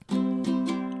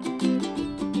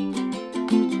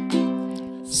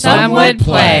Some would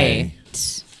play.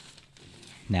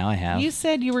 Now I have. You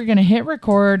said you were going to hit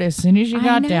record as soon as you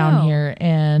got down here,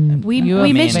 and we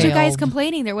you missed you guys failed.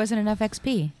 complaining there wasn't enough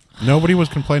XP. Nobody was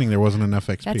complaining there wasn't enough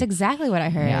XP. That's exactly what I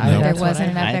heard. Yeah, there that's what wasn't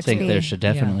I enough I XP. think there should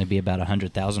definitely be about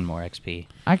 100,000 more XP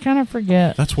I kind of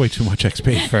forget. That's way too much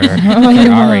XP. for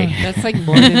Ari. That's like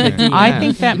more than the DM. I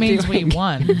think that means we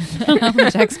won, How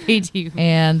much XP do you?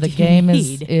 and the Do you game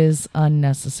need? is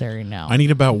unnecessary now. I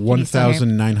need about you still hear-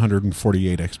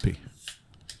 1,948 XP.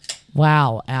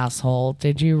 Wow, asshole!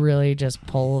 Did you really just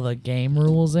pull the game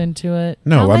rules into it?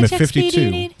 No, How I'm much at XP do you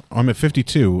 52. need? I'm at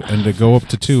 52, and to go up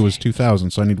to 2 is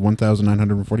 2,000, so I need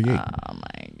 1,948. Oh my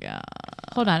god!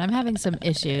 Hold on, I'm having some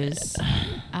issues.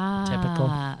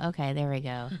 Typical. Okay, there we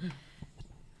go.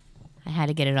 I had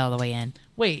to get it all the way in.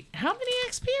 Wait, how many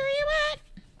XP are you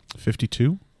at?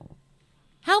 52?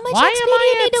 How much Why XP am do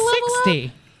you I need to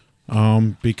level at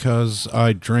 60? Because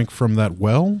I drank from that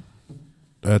well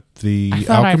at the I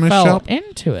thought I alchemist fell shop.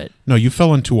 into it. No, you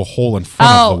fell into a hole in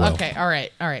front of the well. Okay. All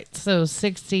right. So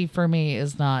 60 for me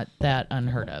is not that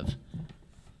unheard of.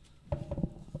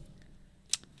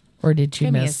 Or did you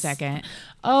Give miss? me a second.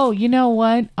 Oh, you know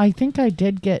what? I think I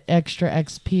did get extra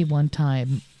XP one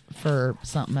time for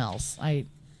something else. Hey,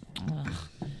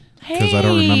 I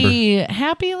don't remember.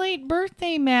 Happy late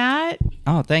birthday, Matt.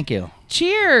 Oh, thank you.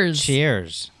 Cheers.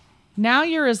 Cheers. Now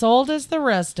you're as old as the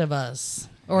rest of us.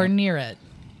 Or near it.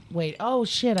 Wait, oh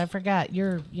shit, I forgot.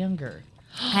 You're younger.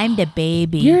 I'm the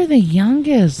baby. You're the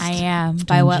youngest. I am.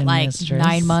 By what, Dungeon like mistress.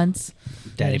 9 months?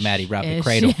 Daddy Matty robbed the Ish.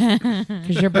 cradle.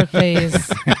 Because your birthday is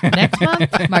next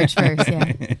month? March 1st,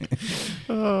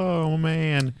 yeah. Oh,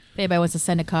 man. Babe, I wants to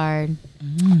send a card.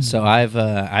 So I've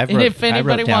And wrote, if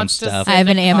anybody I wrote down wants to stuff. I have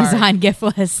an Send a card. Amazon gift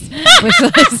list. Wish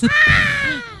list.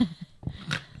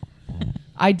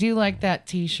 I do like that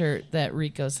T-shirt that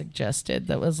Rico suggested.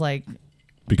 That was like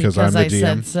Because I'm the I DM.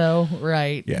 said so.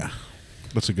 Right. Yeah.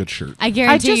 That's a good shirt. I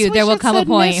guarantee just you there wish will it come a said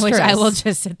point in which I mistress. will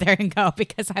just sit there and go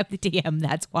because I'm the DM.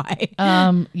 That's why.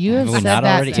 You have Well, said not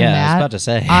that already- to yeah, I was Matt, about to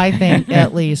say. I think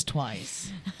at least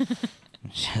twice.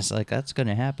 She's like, that's going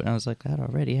to happen. I was like, that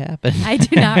already happened. I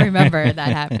do not remember that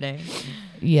happening.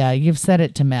 Yeah, you've said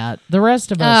it to Matt. The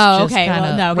rest of us Oh, just okay. kind of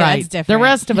Well, no, okay, right. that's different. The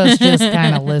rest of us just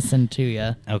kind of listen to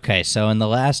you. Okay, so in the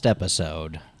last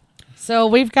episode, So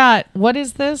we've got, what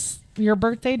is this? Your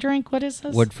birthday drink? What is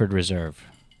this? Woodford Reserve.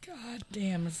 God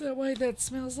damn, is that why that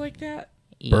smells like that?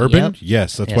 Bourbon? Yep.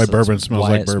 Yes, that's Yes, why bourbon smells why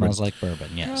like it bourbon. smells like bourbon,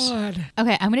 yes. God.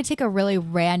 Okay, I'm going to take a really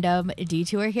random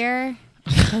detour here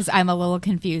because I'm a little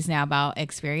confused now about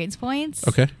experience points.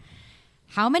 Okay.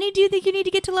 How many do you think you need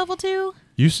to get to level 2?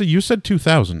 You said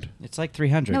 2,000. It's like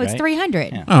 300, No, it's right?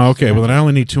 300. Yeah. Oh, okay. Well, then I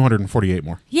only need 248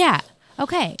 more. Yeah.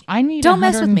 Okay. I need Don't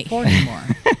mess with me. 140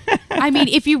 more. I mean,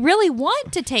 if you really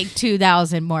want to take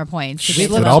 2,000 more points, to get to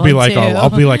But level I'll be like 2, I'll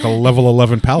be like a level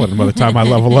 11 paladin by the time I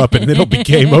level up, and it'll be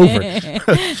game over.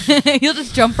 you'll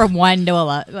just jump from 1 to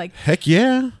 11. Like, Heck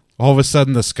yeah! All of a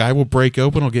sudden, the sky will break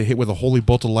open. I'll get hit with a holy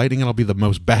bolt of lightning, and I'll be the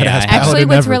most badass Yeah, paladin actually,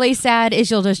 what's ever. really sad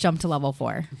is you'll just jump to level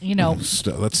 4. You know,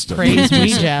 That's still praise we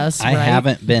just, I right?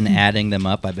 haven't been adding them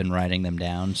up. I've been writing them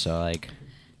down, so like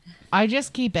I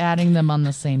just keep adding them on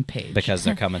the same page. because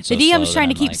they're coming so The slow DM's that trying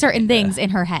to I'm keep like, certain yeah. things in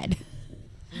her head.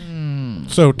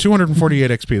 So 248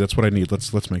 XP. That's what I need.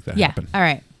 Let's make that Yeah. happen. All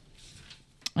right.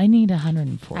 I need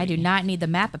 140. I do not need the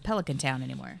map of Pelican Town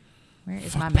anymore. Where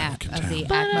is my Fuck map Pelican of the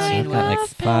But I Acmonian got love like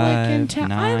Woods? Pelican 5,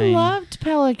 Town. I 9. loved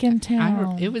Pelican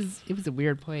Town. It was a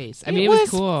weird place. I It mean, it was was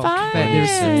cool, fun. but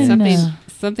there's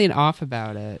something off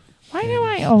about it. Why do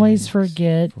I always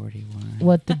forget 41.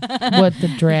 what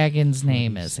the dragon's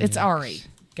name is? It's Ari.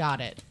 Got it.